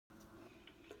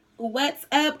What's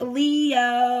up,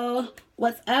 Leo?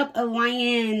 What's up,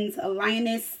 Lions,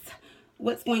 Lioness?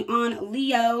 What's going on,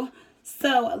 Leo?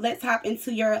 So let's hop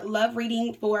into your love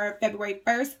reading for February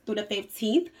 1st through the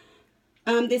 15th.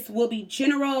 This will be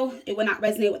general. It will not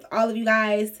resonate with all of you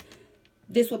guys.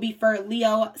 This will be for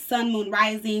Leo, Sun, Moon,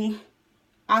 Rising,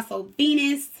 also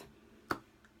Venus.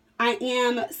 I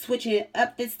am switching it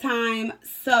up this time.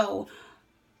 So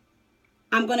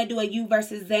I'm going to do a you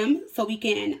versus them so we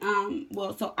can,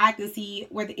 so I can see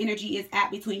where the energy is at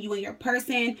between you and your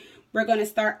person. We're going to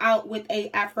start out with a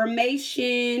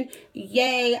affirmation.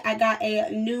 Yay, I got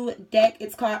a new deck.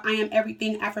 It's called I Am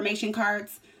Everything Affirmation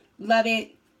Cards. Love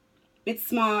it. It's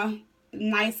small,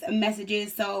 nice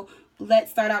messages. So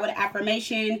let's start out with an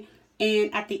affirmation.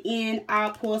 And at the end,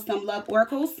 I'll pull some love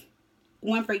oracles.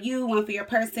 One for you, one for your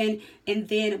person, and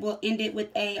then we'll end it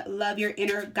with a Love Your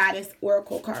Inner Goddess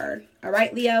Oracle card. All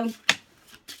right, Leo?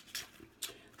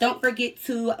 Don't forget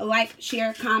to like,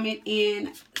 share, comment,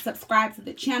 and subscribe to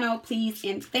the channel, please,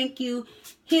 and thank you.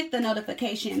 Hit the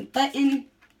notification button.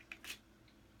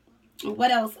 What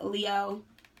else, Leo?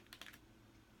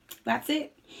 That's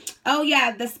it. Oh,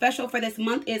 yeah, the special for this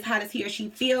month is How Does He or She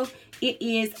Feel? It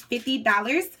is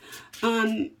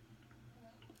 $50.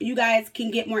 You guys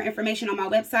can get more information on my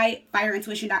website,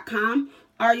 fireintuition.com,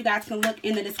 or you guys can look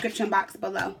in the description box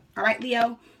below. All right,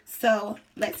 Leo? So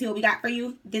let's see what we got for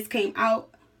you. This came out,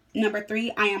 number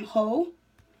 3, I am whole.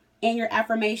 And your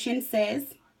affirmation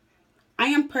says, I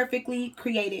am perfectly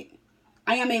created.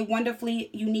 I am a wonderfully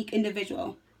unique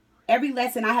individual. Every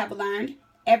lesson I have learned,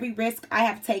 every risk I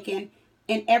have taken,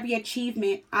 and every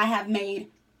achievement I have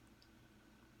made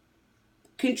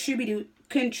contribute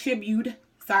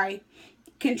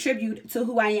to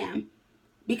who I am.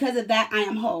 Because of that, I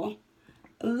am whole.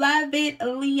 Love it,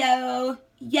 Leo.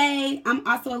 Yay. I'm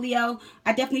also a Leo.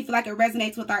 I definitely feel like it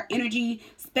resonates with our energy,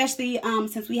 especially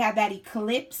since we have that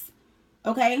eclipse.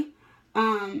 Okay.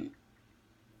 And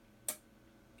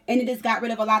it just got rid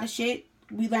of a lot of shit.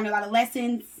 We learned a lot of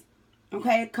lessons.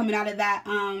 Okay. Coming out of that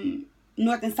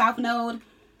North and South Node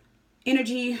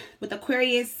energy with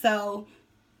Aquarius. So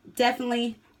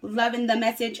definitely loving the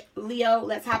message, Leo.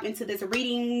 Let's hop into this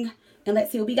reading and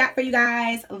let's see what we got for you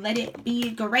guys. Let it be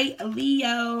great,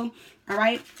 Leo. All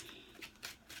right.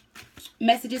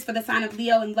 Messages for the sign of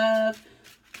Leo in love,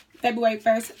 February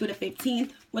 1st through the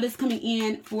 15th. What is coming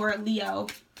in for Leo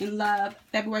in love,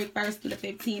 February 1st through the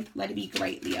 15th? Let it be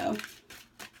great, Leo.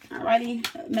 Alrighty.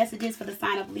 Messages for the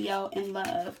sign of Leo in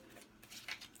love,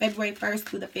 February 1st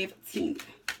through the 15th.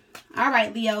 All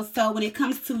right, Leo. So when it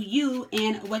comes to you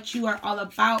and what you are all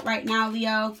about right now,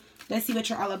 Leo, let's see what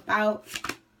you're all about.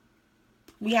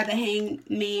 We have the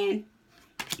Hangman.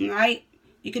 All right.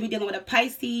 You could be dealing with a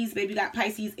Pisces. Maybe you got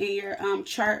Pisces in your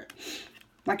chart,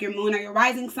 like your moon or your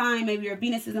rising sign. Maybe your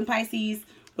Venus is in Pisces.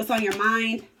 What's on your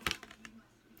mind?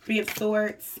 3 of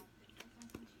Swords.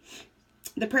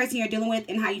 The person you're dealing with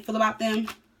and how you feel about them.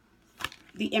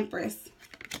 The Empress.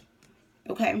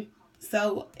 Okay.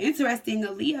 So interesting,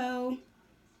 Leo.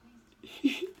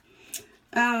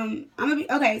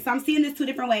 Okay, so I'm seeing this 2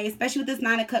 different ways, especially with this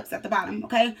 9 of Cups at the bottom.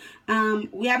 Okay.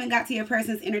 We haven't got to your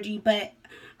person's energy, but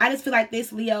I just feel like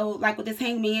this, Leo, like with this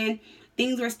Hangman,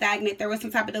 things were stagnant. There was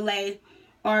some type of delay,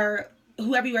 or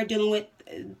whoever you were dealing with,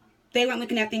 they weren't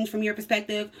looking at things from your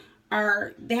perspective,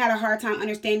 or they had a hard time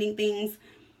understanding things,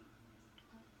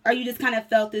 or you just kind of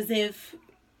felt as if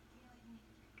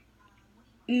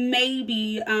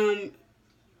maybe,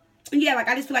 yeah, like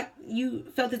I just feel like you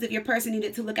felt as if your person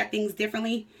needed to look at things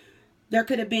differently. There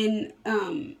could have been,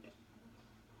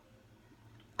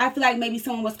 I feel like maybe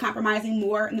someone was compromising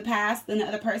more in the past than the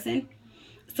other person.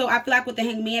 So I feel like with the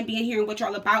Hangman being here and what you're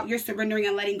all about, you're surrendering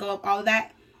and letting go of all of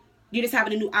that. You're just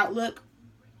having a new outlook.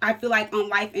 I feel like on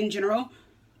life in general,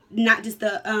 not just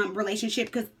the relationship.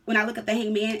 Because when I look at the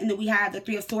Hangman and then we have the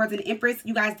 3 of Swords and the Empress,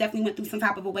 you guys definitely went through some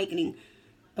type of awakening.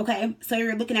 Okay, so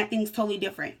you're looking at things totally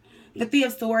different. The 3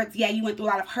 of Swords, yeah, you went through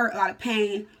a lot of hurt, a lot of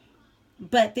pain.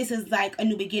 But this is like a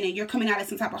new beginning. You're coming out of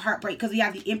some type of heartbreak because you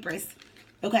have the Empress.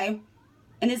 Okay?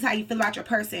 And this is how you feel about your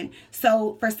person.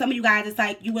 So for some of you guys, it's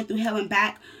like you went through hell and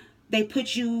back. They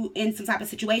put you in some type of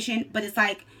situation. But it's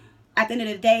like, at the end of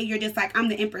the day, you're just like, I'm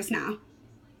the Empress now.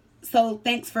 So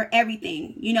thanks for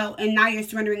everything, you know. And now you're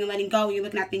surrendering and letting go. And you're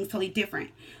looking at things totally different.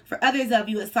 For others of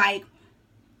you, it's like,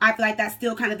 I feel like that's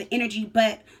still kind of the energy,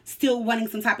 but still wanting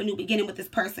some type of new beginning with this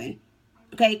person.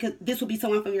 Okay, because this will be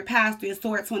someone from your past, 3 of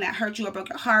Swords, someone that hurt you or broke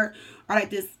your heart, or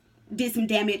like this did some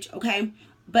damage, okay?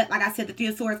 But like I said, the 3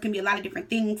 of Swords can be a lot of different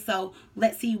things. So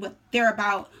let's see what they're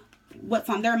about, what's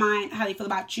on their mind, how they feel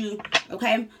about you,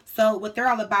 okay? So what they're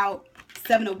all about,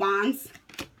 7 of Wands.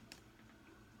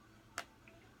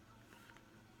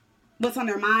 What's on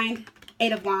their mind?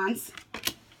 8 of Wands.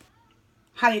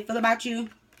 How they feel about you?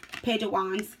 Page of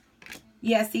Wands.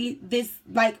 Yeah, see, this,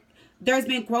 like, there's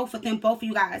been growth within both of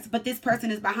you guys, but this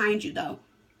person is behind you, though.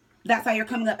 That's why you're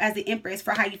coming up as the Empress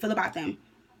for how you feel about them.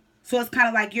 So it's kind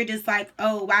of like you're just like,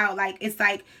 oh, wow, like, it's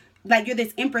like you're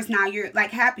this Empress now. You're, like,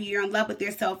 happy. You're in love with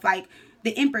yourself. Like,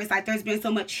 the Empress, like, there's been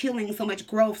so much healing, so much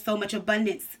growth, so much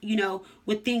abundance, you know,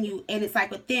 within you. And it's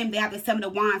like with them, they have the 7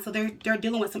 of Wands, so they're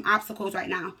dealing with some obstacles right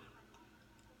now.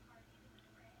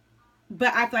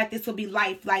 But I feel like this will be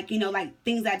life, like, you know, like,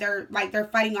 things that they're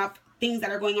fighting off, things that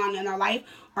are going on in their life,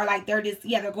 or like they're just,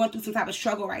 yeah, they're going through some type of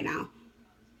struggle right now.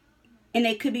 And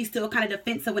they could be still kind of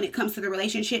defensive when it comes to the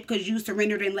relationship because you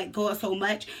surrendered and let go of so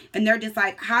much. And they're just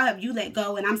like, how have you let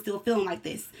go and I'm still feeling like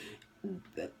this?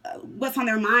 What's on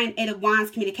their mind? 8 of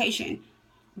Wands, communication.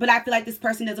 But I feel like this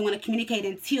person doesn't want to communicate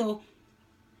until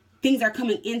things are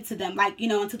coming into them. Like, you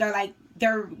know, until they're like,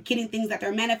 they're getting things that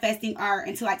they're manifesting, or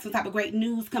until like some type of great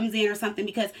news comes in or something,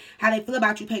 because how they feel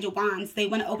about you, Page of Wands. They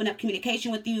want to open up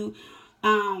communication with you.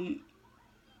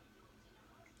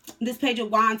 This Page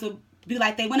of Wands will be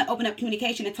like, they want to open up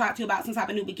communication and talk to you about some type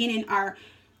of new beginning, or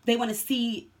they want to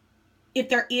see if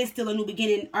there is still a new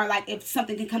beginning, or like if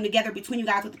something can come together between you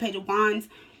guys with the Page of Wands.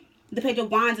 The Page of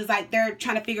Wands is like, they're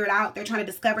trying to figure it out. They're trying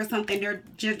to discover something. They're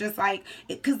just like,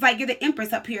 because like you're the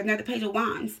Empress up here and they're the Page of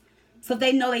Wands. So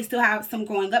they know they still have some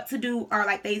growing up to do, or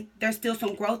like there's still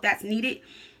some growth that's needed.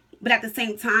 But at the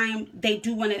same time, they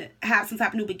do want to have some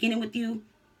type of new beginning with you.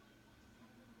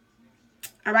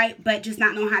 All right. But just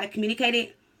not knowing how to communicate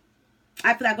it.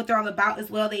 I feel like what they're all about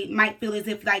as well, they might feel as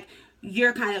if like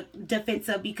you're kind of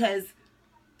defensive because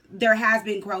there has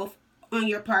been growth on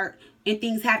your part and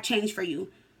things have changed for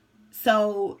you.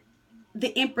 So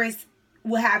the Empress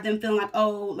will have them feeling like,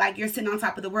 oh, like you're sitting on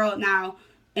top of the world now,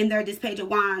 and they're this Page of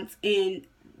Wands, and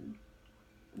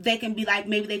they can be like,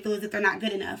 maybe they feel as if they're not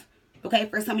good enough, okay,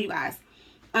 for some of you guys.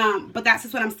 But that's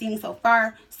just what I'm seeing so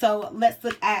far. So let's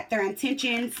look at their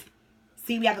intentions.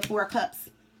 See, we have the 4 of Cups.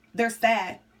 They're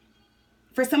sad.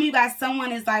 For some of you guys,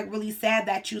 someone is like really sad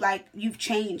that you like, you've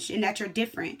changed and that you're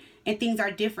different and things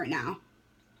are different now.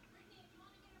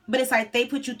 But it's like they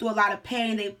put you through a lot of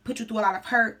pain. They put you through a lot of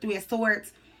hurt, 3 of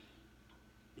Swords.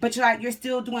 But you're like, you're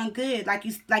still doing good. Like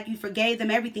you forgave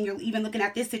them everything. You're even looking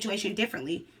at this situation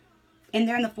differently. And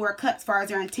they're in the 4 of Cups as far as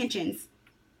their intentions.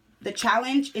 The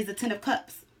challenge is the 10 of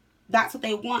Cups. That's what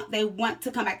they want. They want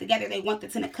to come back together. They want the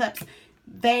 10 of Cups.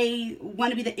 They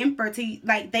want to be the Emperor to,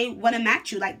 like, they want to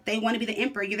match you. Like, they want to be the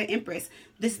Emperor. You're the Empress.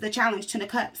 This is the challenge, 10 of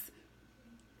Cups.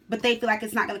 But they feel like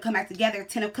it's not going to come back together.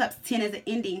 10 of Cups, 10 is the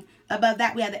ending. Above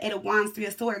that, we have the 8 of Wands, 3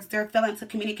 of Swords. They're failing to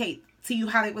communicate to you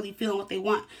how they really feel and what they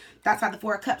want. That's why the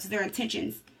 4 of Cups is their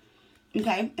intentions.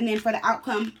 Okay? And then for the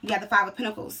outcome, we have the 5 of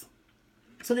Pentacles.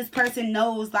 So this person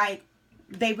knows, like,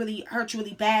 they really hurt you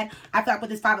really bad. I feel like with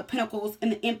this 5 of Pentacles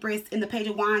and the Empress and the Page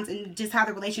of Wands and just how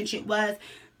the relationship was,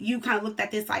 you kind of looked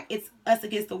at this like it's us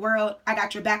against the world. I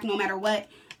got your back no matter what.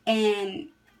 And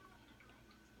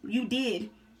you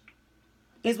did,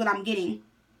 is what I'm getting.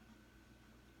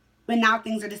 But now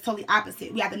things are just totally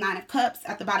opposite. We have the 9 of Cups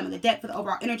at the bottom of the deck for the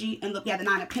overall energy. And look, we have the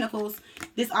 9 of Pentacles.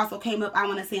 This also came up, I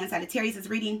want to say, in Sagittarius'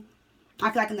 reading.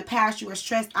 I feel like in the past you were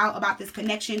stressed out about this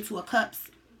connection to a Cups.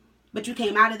 But you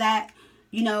came out of that,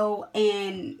 you know,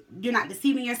 and you're not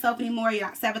deceiving yourself anymore. You're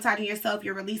not sabotaging yourself.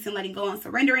 You're releasing, letting go, and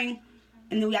surrendering.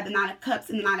 And then we have the 9 of Cups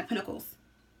and the 9 of Pentacles.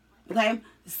 Okay?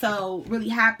 So, really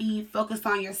happy, focused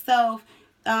on yourself.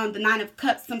 The 9 of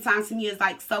Cups sometimes to me is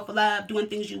like self-love, doing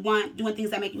things you want, doing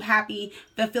things that make you happy,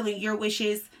 fulfilling your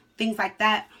wishes, things like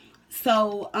that.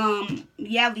 So,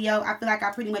 yeah, Leo, I feel like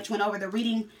I pretty much went over the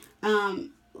reading.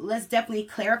 Let's definitely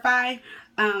clarify.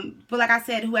 But like I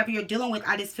said, whoever you're dealing with,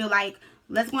 I just feel like,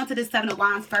 let's go into the 7 of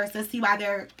Wands first. Let's see why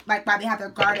they're, like, why they have their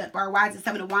guard up, or why is the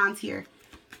 7 of Wands here.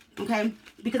 Okay?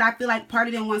 Because I feel like part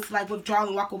of them wants to, like, withdraw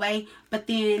and walk away. But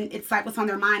then it's like what's on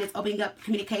their mind is opening up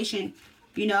communication.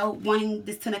 You know, wanting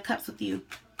this 10 of Cups with you.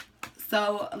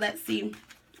 So, let's see.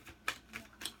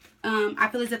 I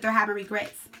feel as if they're having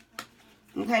regrets.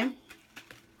 Okay?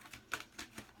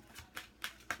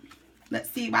 Let's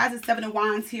see. Why is the 7 of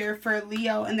Wands here for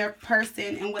Leo and their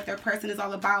person and what their person is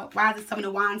all about? Why is the 7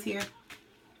 of Wands here?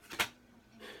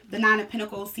 The 9 of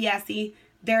Pentacles. Yeah, see.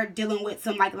 They're dealing with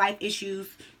some, like, life issues.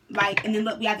 Like, and then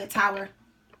look, we have the Tower.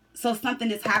 So, something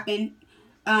has happened.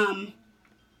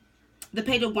 The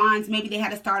Page of Wands, maybe they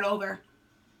had to start over.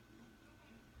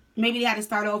 Maybe they had to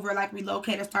start over, like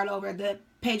relocate or start over. The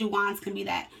Page of Wands can be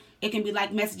that. It can be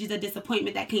like messages of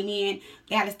disappointment that came in.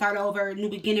 They had to start over, new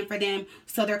beginning for them.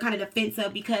 So they're kind of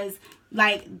defensive because,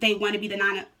 like, they want to be the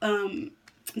 9 of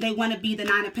They want to be the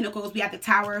Nine of Pentacles. We have the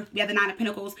Tower. We have the Nine of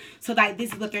Pentacles. So, like,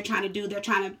 this is what they're trying to do. They're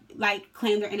trying to, like,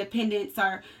 claim their independence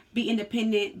or be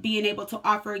independent, being able to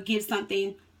offer, give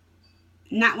something,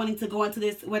 not wanting to go into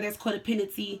this where there's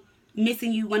codependency,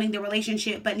 missing you, wanting the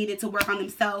relationship, but needed to work on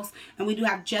themselves. And we do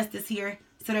have Justice here.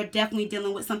 So, they're definitely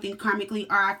dealing with something karmically.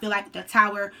 Or I feel like the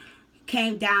Tower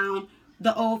came down.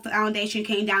 The old foundation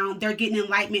came down. They're getting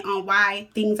enlightenment on why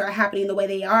things are happening the way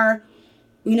they are.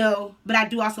 You know, but I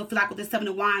do also feel like with the Seven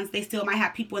of Wands, they still might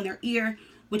have people in their ear,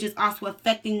 which is also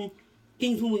affecting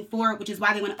things moving forward, which is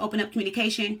why they want to open up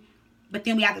communication. But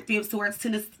then we have the Three of Swords,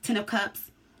 Ten of Cups.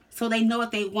 So they know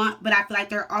what they want, but I feel like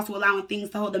they're also allowing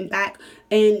things to hold them back.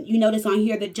 And you notice on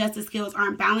here, the justice skills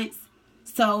aren't balanced.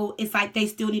 So it's like they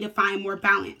still need to find more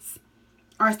balance.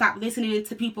 Or stop listening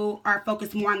to people or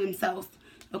focus more on themselves.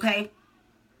 Okay?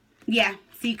 Yeah.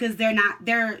 See, because they're not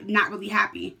really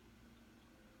happy.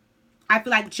 I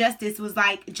feel like Justice was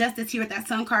like, Justice here with that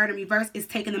Sun card in reverse is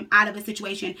taking them out of a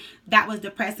situation that was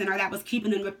depressing or that was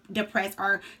keeping them depressed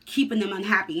or keeping them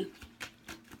unhappy.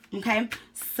 Okay,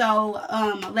 so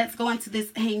let's go into this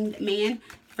Hanged Man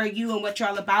for you and what you're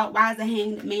all about. Why is the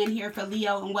Hanged Man here for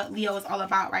Leo and what Leo is all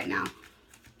about right now?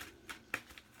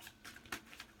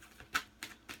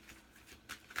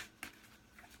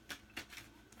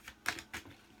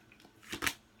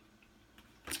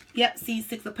 Yep, see,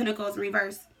 Six of Pentacles in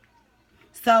reverse.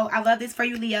 So, I love this for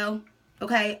you, Leo.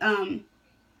 Okay, and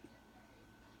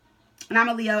I'm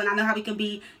a Leo, and I know how we can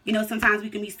be, you know, sometimes we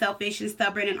can be selfish and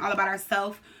stubborn and all about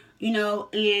ourselves, you know,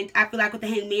 and I feel like with the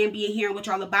Hanged Man being here and what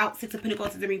you're all about, Six of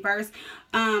Pentacles is in reverse,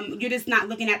 you're just not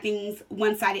looking at things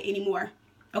one-sided anymore,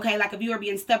 okay? Like, if you were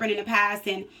being stubborn in the past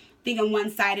and thinking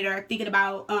one-sided or thinking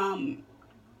about,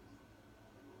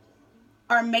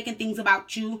 or making things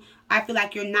about you, I feel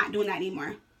like you're not doing that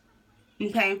anymore,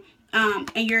 okay?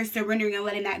 And you're surrendering and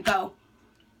letting that go.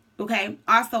 Okay.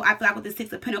 Also, I feel like with the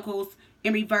Six of Pentacles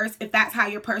in reverse, if that's how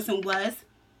your person was,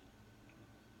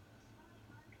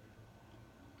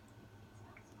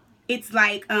 it's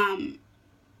like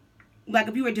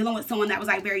if you were dealing with someone that was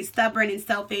like very stubborn and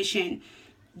selfish and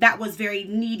that was very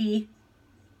needy.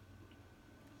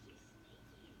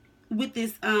 With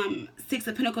this Six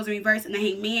of Pentacles in reverse and the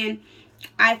Hanged Man,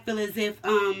 I feel as if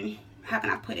how can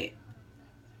I put it?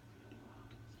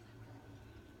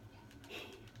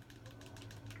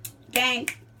 Dang,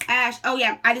 Ash. Oh,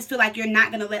 yeah. I just feel like you're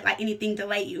not going to let, like, anything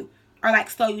delay you or, like,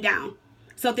 slow you down.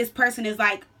 So, if this person is,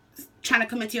 like, trying to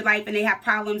come into your life and they have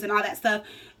problems and all that stuff,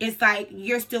 it's like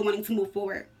you're still wanting to move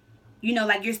forward. You know,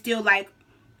 like, you're still, like,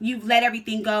 you've let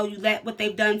everything go. You let what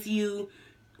they've done to you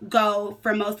go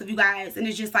for most of you guys. And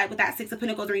it's just, like, with that Six of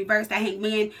Pentacles in reverse, that Hanged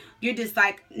Man, you're just,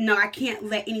 like, no, I can't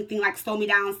let anything, like, slow me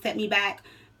down, set me back.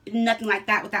 Nothing like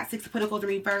that with that Six of Pentacles in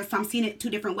reverse. So I'm seeing it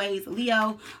two different ways,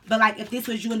 Leo. But like if this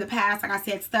was you in the past, like I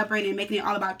said, stubborn and making it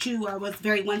all about you or was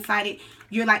very one-sided,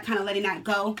 you're like kind of letting that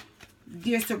go.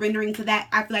 You're surrendering to that.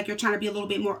 I feel like you're trying to be a little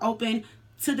bit more open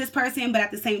to this person, but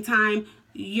at the same time,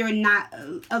 you're not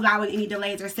allowing any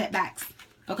delays or setbacks.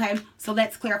 Okay, so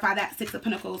let's clarify that Six of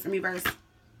Pentacles in reverse.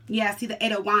 Yeah, see the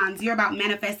Eight of Wands. You're about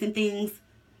manifesting things,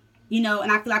 you know,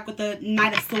 and I feel like with the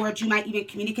Knight of Swords, you might even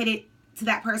communicate it to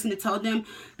that person to tell them.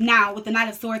 Now with the Knight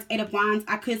of Swords, Eight of Wands,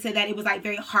 I could say that it was like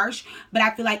very harsh, but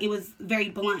I feel like it was very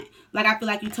blunt. Like I feel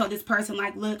like you told this person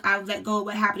like, look, I let go of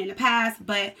what happened in the past,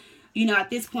 but you know, at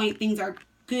this point things are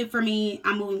good for me.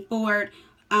 I'm moving forward.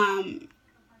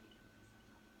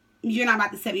 You're not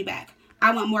about to set me back.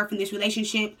 I want more from this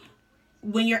relationship.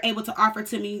 When you're able to offer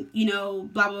to me, you know,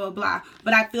 blah, blah, blah, blah.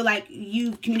 But I feel like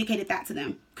you've communicated that to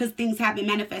them because things have been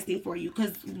manifesting for you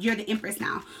because you're the Empress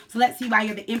now. So let's see why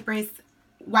you're the Empress,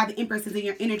 why the Empress is in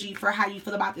your energy for how you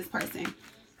feel about this person.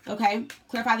 Okay?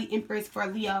 Clarify the Empress for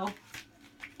Leo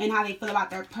and how they feel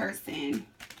about their person.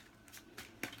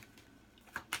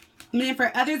 And then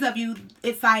for others of you,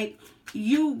 it's like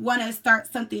you want to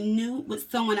start something new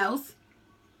with someone else.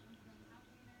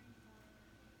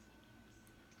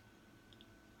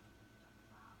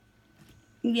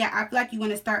 Yeah, I feel like you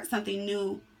want to start something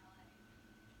new.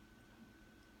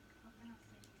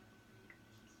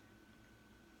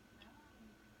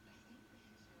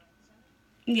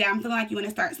 Yeah, I'm feeling like you want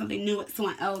to start something new with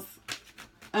someone else.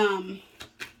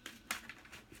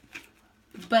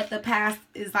 But the past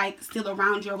is like still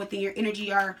around you or within your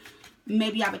energy, or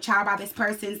maybe you have a child by this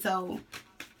person, so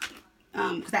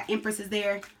because that Empress is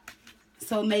there.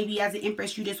 So maybe as an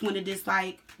Empress you just want to just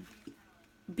like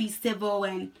be civil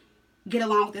and get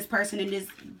along with this person and just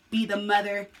be the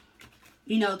mother,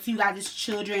 you know, to you guys'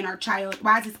 children or child.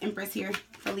 Why is this Empress here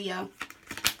for Leo?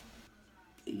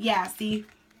 Yeah, see?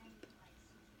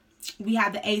 We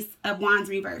have the Ace of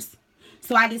Wands reverse.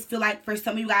 So I just feel like for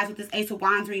some of you guys with this Ace of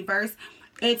Wands reverse,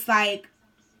 it's like,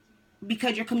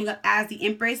 because you're coming up as the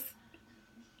Empress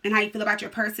and how you feel about your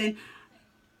person,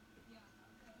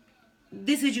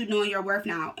 this is you knowing your worth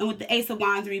now. And with the Ace of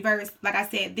Wands reverse, like I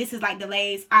said, this is like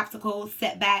delays, obstacles,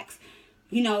 setbacks,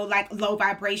 you know, like low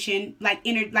vibration, like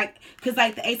because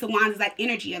like the Ace of Wands is like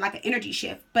energy, or like an energy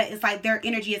shift, but it's like their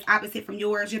energy is opposite from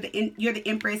yours. You're the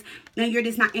Empress, and you're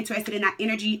just not interested in that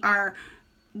energy, or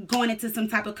going into some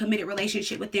type of committed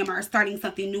relationship with them, or starting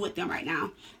something new with them right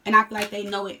now. And I feel like they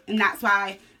know it, and that's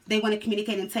why they want to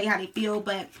communicate and tell you how they feel,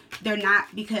 but they're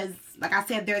not, because like I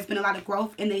said, there's been a lot of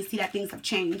growth and they see that things have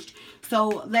changed.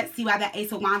 So let's see why that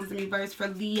Ace of Wands is in reverse for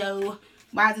Leo.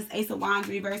 Why is this Ace of Wands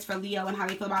reversed for Leo and how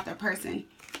they feel about their person?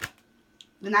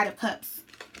 The Knight of Cups.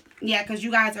 Yeah, because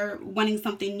you guys are wanting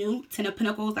something new. Ten of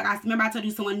Pentacles. Like I remember I told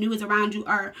you, someone new is around you,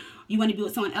 or you want to be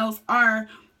with someone else, or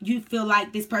you feel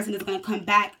like this person is going to come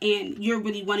back and you're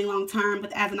really wanting long term.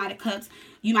 But as a Knight of Cups,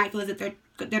 you might feel as if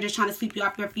they're just trying to sweep you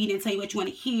off your feet and tell you what you want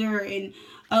to hear, and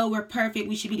oh, we're perfect,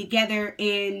 we should be together,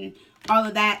 and all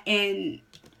of that, and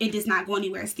it does not go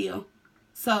anywhere still.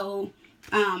 So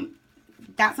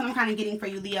that's what I'm kind of getting for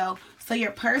you, Leo. So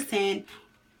your person,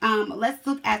 let's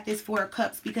look at this Four of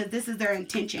Cups, because this is their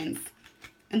intentions.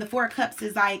 And the Four of Cups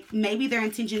is like, maybe their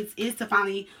intentions is to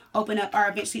finally open up, or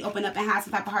eventually open up and have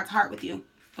some type of heart-to-heart with you.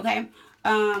 Okay?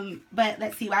 But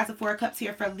let's see, why is the Four of Cups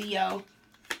here for Leo?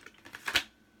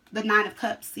 The Nine of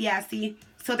Cups. Yeah, see?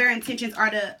 So their intentions are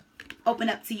to open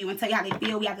up to you and tell you how they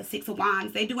feel. We have the Six of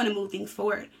Wands. They do want to move things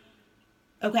forward.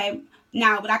 Okay?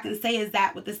 Now, what I can say is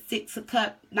that with the Six of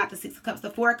Cups, not the Six of Cups, the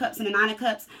Four of Cups and the Nine of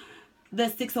Cups, the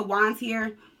Six of Wands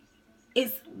here,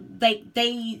 it's like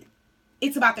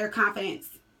it's about their confidence.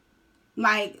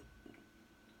 Like,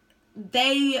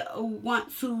 they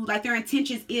want to, like, their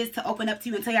intentions is to open up to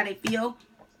you and tell you how they feel.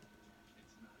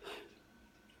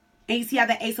 And you see how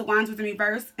the Ace of Wands was in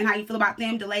reverse and how you feel about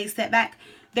them, delay, setback.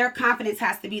 Their confidence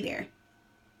has to be there.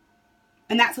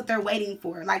 And that's what they're waiting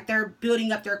for. Like, they're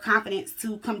building up their confidence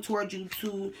to come toward you,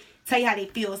 to tell you how they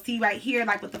feel. See right here,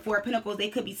 like with the Four of Pentacles, they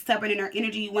could be stubborn in their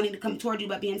energy, wanting to come toward you,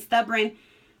 but being stubborn,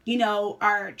 you know,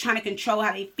 are trying to control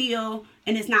how they feel.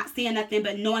 And it's not saying nothing,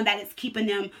 but knowing that it's keeping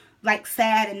them, like,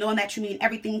 sad, and knowing that you mean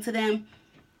everything to them.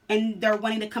 And they're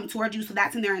wanting to come toward you, so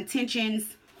that's in their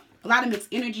intentions. A lot of mixed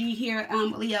energy here,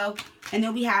 Leo. And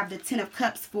then we have the Ten of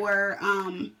Cups for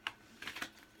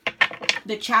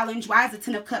the challenge. Why is the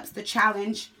Ten of Cups the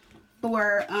challenge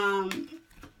for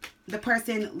the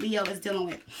person Leo is dealing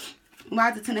with? Why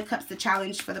is the Ten of Cups the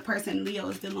challenge for the person Leo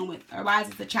is dealing with? Or why is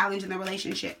it the challenge in the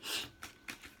relationship?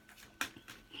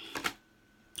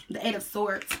 The Eight of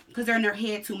Swords. Because they're in their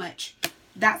head too much.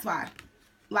 That's why.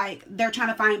 Like, they're trying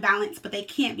to find balance, but they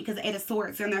can't, because the Eight of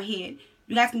Swords are in their head.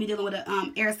 You guys can be dealing with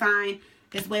an air sign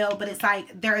as well, but it's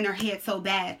like they're in their head so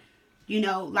bad. You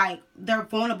know, like, they're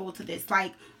vulnerable to this.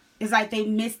 Like, it's like they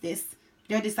miss this.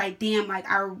 They're just like, damn, like,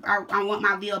 I want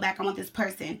my Leo back. I want this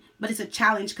person. But it's a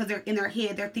challenge because they're in their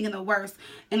head. They're thinking the worst.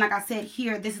 And like I said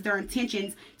here, this is their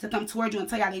intentions to come towards you and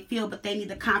tell you how they feel, but they need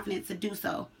the confidence to do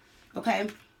so. Okay?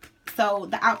 So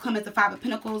the outcome is the Five of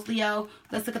Pentacles, Leo.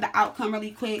 Let's look at the outcome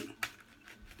really quick.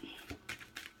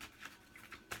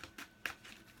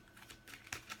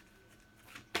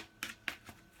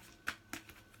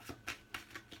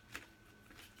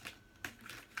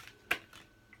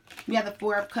 We have the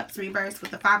Four of Cups reversed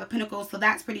with the Five of Pentacles, so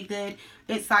that's pretty good.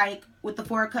 It's like with the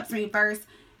Four of Cups reversed,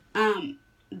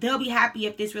 they'll be happy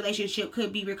if this relationship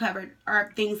could be recovered, or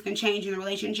if things can change in the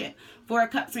relationship. Four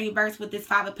of Cups reversed with this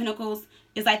Five of Pentacles,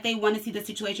 it's like they want to see the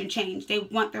situation change. They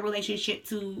want the relationship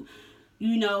to,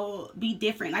 you know, be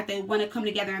different. Like, they want to come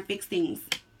together and fix things.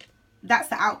 That's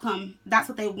the outcome. That's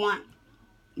what they want.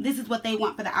 This is what they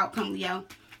want for the outcome, Leo.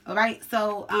 All right,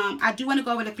 so I do want to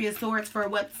go over the Three of Swords for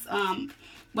what's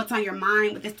on your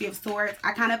mind with this Three of Swords.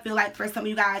 I kind of feel like for some of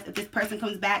you guys, if this person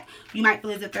comes back, you might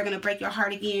feel as if they're going to break your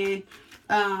heart again.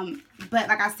 But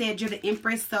like I said, you're the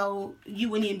Empress, so you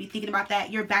wouldn't even be thinking about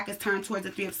that. Your back is turned towards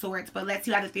the Three of Swords. But let's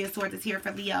see how the Three of Swords is here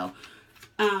for Leo,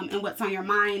 and what's on your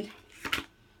mind.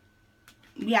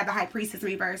 We have the High Priestess in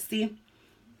reverse. See?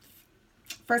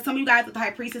 For some of you guys with the High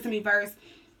Priestess in reverse,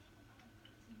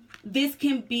 this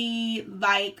can be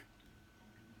like,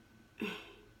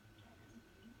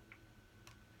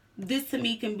 this to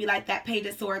me can be like that Page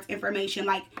of Swords information.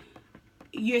 Like,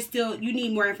 you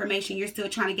need more information. You're still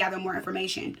trying to gather more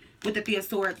information with the Three of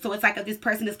Swords. So it's like if this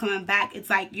person is coming back,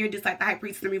 it's like you're just like the High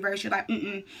Priestess in reverse. You're like,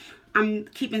 I'm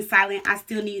keeping silent. I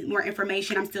still need more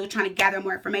information. I'm still trying to gather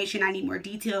more information. I need more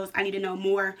details. I need to know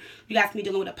more. You guys can be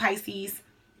dealing with a Pisces.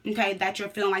 Okay, that you're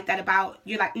feeling like that about.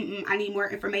 You're like, I need more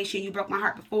information. You broke my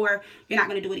heart before. You're not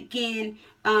going to do it again.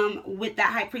 With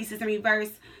that High Priestess in reverse.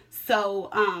 So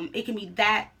it can be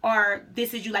that, or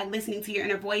this is you like listening to your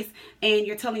inner voice and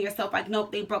you're telling yourself like,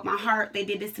 nope, they broke my heart. They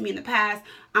did this to me in the past.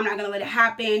 I'm not going to let it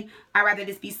happen. I'd rather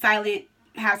just be silent,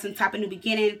 have some type of new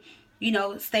beginning, you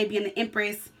know, stay being the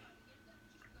Empress,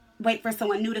 wait for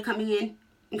someone new to come in.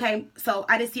 Okay, so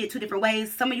I just see it two different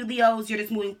ways. Some of you Leos, you're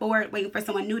just moving forward, waiting for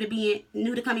someone new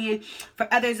to come in. For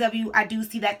others of you, I do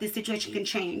see that this situation can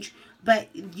change, but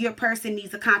your person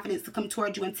needs the confidence to come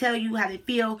towards you and tell you how they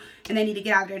feel, and they need to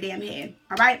get out of their damn head.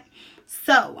 All right,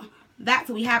 so that's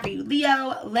what we have for you,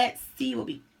 Leo. Let's see what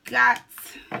we got.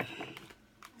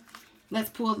 Let's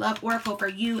pull a love oracle for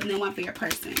you, and then one for your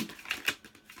person.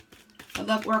 A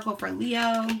love oracle for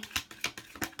Leo.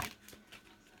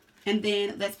 And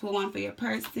then let's pull one for your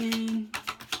person.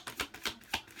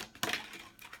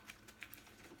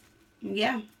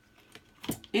 Yeah.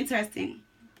 Interesting.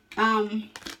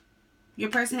 Your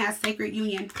person has sacred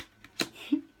union.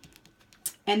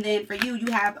 And then for you,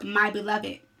 you have my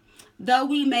beloved. Though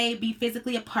we may be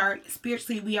physically apart,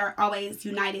 spiritually we are always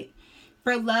united.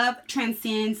 For love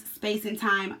transcends space and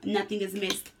time. Nothing is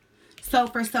missed. So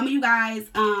for some of you guys,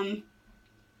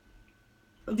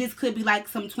 this could be like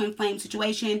some twin flame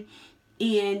situation,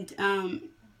 and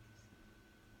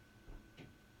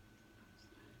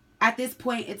at this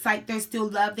point it's like there's still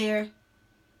love there.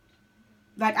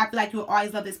 Like I feel like you'll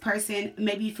always love this person.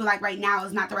 Maybe you feel like right now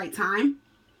is not the right time.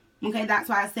 Okay, that's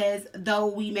why it says though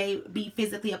we may be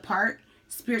physically apart,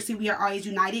 spiritually we are always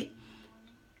united.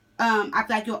 I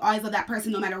feel like you'll always love that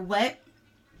person no matter what.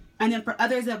 And then for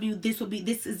others of you, this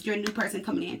is your new person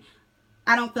coming in.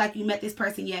 I don't feel like you met this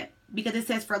person yet, because it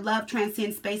says for love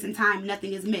transcends space and time,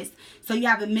 nothing is missed. So you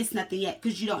haven't missed nothing yet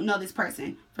because you don't know this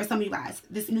person. For some of you guys,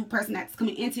 this new person that's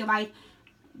coming into your life,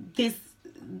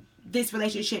 this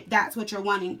relationship, that's what you're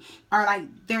wanting. Or like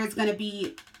there's going to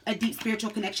be a deep spiritual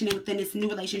connection within this new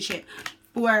relationship.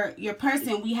 For your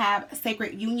person, we have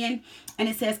sacred union, and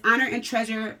it says honor and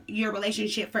treasure your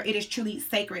relationship, for it is truly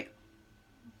sacred.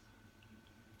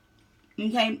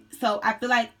 Okay, so I feel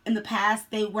like in the past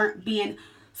they weren't being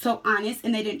so honest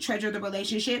and they didn't treasure the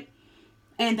relationship,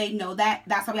 and they know that.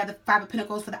 That's why we have the Five of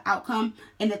Pentacles for the outcome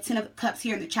and the Ten of Cups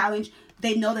here in the challenge.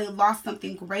 They know they lost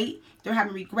something great. They're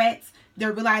having regrets.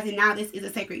 They're realizing now this is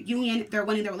a sacred union. They're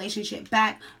wanting the relationship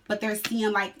back, but they're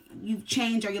seeing like you've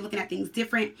changed, or you're looking at things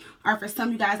different. Or for some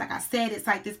of you guys, like I said, it's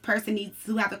like this person needs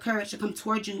to have the courage to come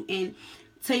towards you and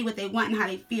tell you what they want and how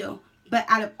they feel. But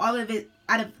out of all of it,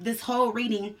 out of this whole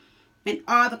reading and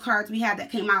all the cards we have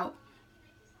that came out,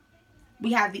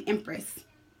 we have the Empress.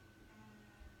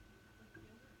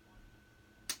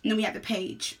 And then we have the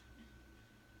Page.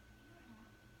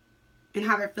 And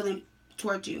how they're feeling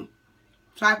towards you.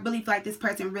 So I really feel like this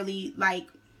person really like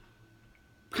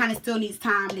kind of still needs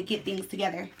time to get things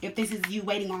together. If this is you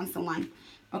waiting on someone.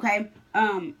 Okay?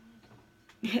 And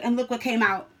look what came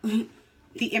out.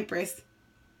 The Empress.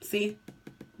 See?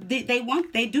 They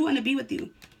do want to be with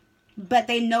you. But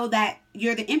they know that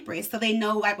you're the Empress. So they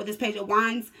know, like with this Page of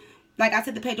Wands, like I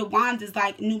said, the Page of Wands is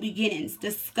like new beginnings,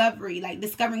 discovery, like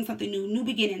discovering something new, new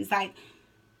beginnings, like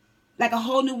a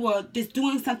whole new world, just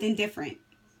doing something different.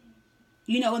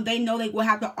 You know, and they know they will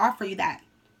have to offer you that.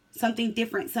 Something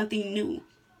different, something new.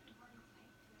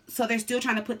 So they're still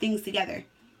trying to put things together.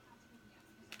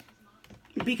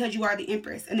 Because you are the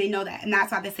Empress, and they know that. And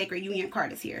that's why the Sacred Union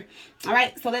card is here. All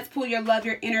right, so let's pull your love,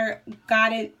 your inner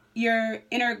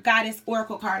goddess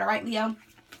oracle card. All right, Leo?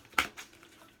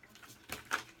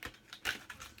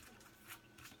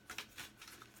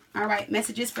 All right,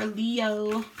 messages for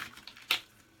Leo.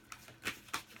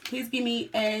 Please give me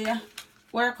a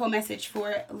oracle message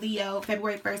for Leo,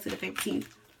 February 1st to the 15th.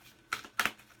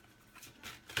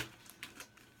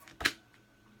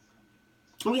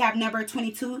 We have number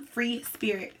 22, free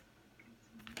spirit.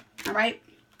 All right.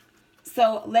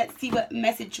 So let's see what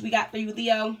message we got for you,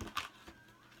 Leo.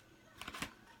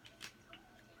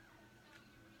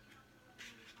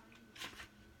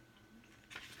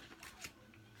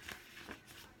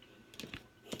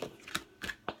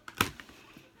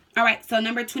 All right, so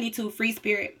number 22, free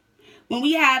spirit. When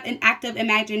we have an active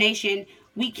imagination,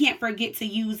 we can't forget to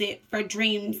use it for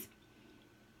dreams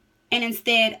and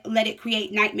instead let it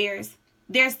create nightmares.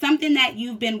 There's something that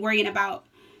you've been worrying about.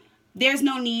 There's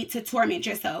no need to torment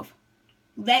yourself.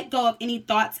 Let go of any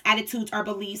thoughts, attitudes, or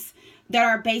beliefs that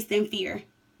are based in fear.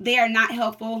 They are not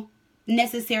helpful,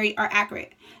 necessary, or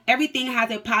accurate. Everything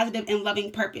has a positive and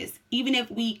loving purpose, even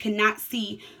if we cannot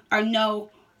see or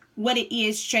know what it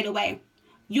is straight away.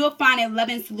 You'll find a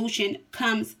loving solution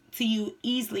comes to you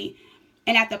easily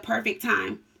and at the perfect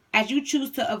time. as you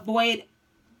choose to avoid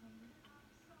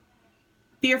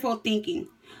fearful thinking.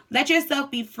 Let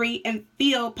yourself be free and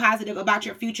feel positive about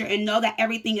your future and know that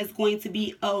everything is going to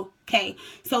be okay.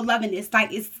 So loving this.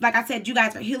 It's like I said, you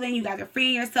guys are healing. You guys are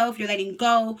freeing yourself. You're letting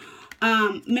go.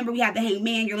 Remember, we have the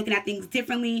Hangman. You're looking at things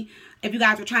differently. If you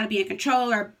guys are trying to be in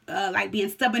control or like being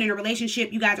stubborn in a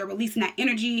relationship, you guys are releasing that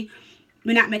energy.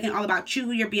 You're not making it all about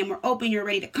you. You're being more open. You're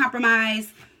ready to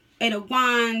compromise. 8 of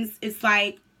Wands. It's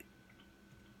like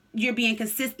you're being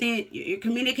consistent. You're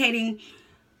communicating.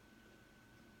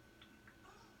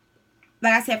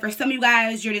 Like I said, for some of you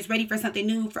guys, you're just ready for something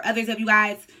new. For others of you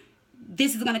guys,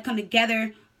 this is going to come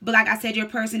together. But like I said, your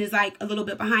person is like a little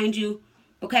bit behind you.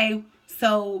 Okay?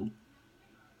 So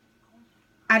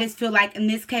I just feel like in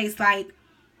this case, like,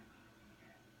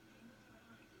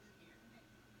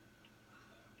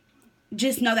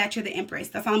 just know that you're the Empress.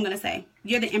 That's all I'm going to say.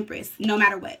 You're the Empress, no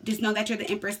matter what. Just know that you're the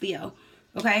Empress, Leo.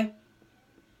 Okay?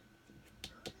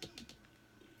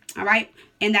 All right?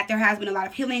 And that there has been a lot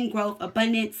of healing, growth,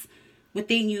 abundance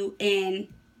within you, and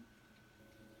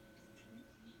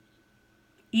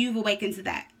you've awakened to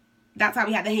that. That's how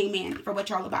we have the Hangman for what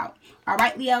you're all about. All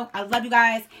right, Leo, I love you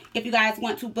guys. If you guys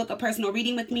want to book a personal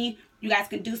reading with me, you guys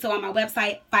can do so on my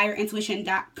website,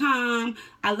 fireintuition.com.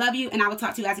 I love you, and I will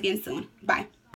talk to you guys again soon. Bye.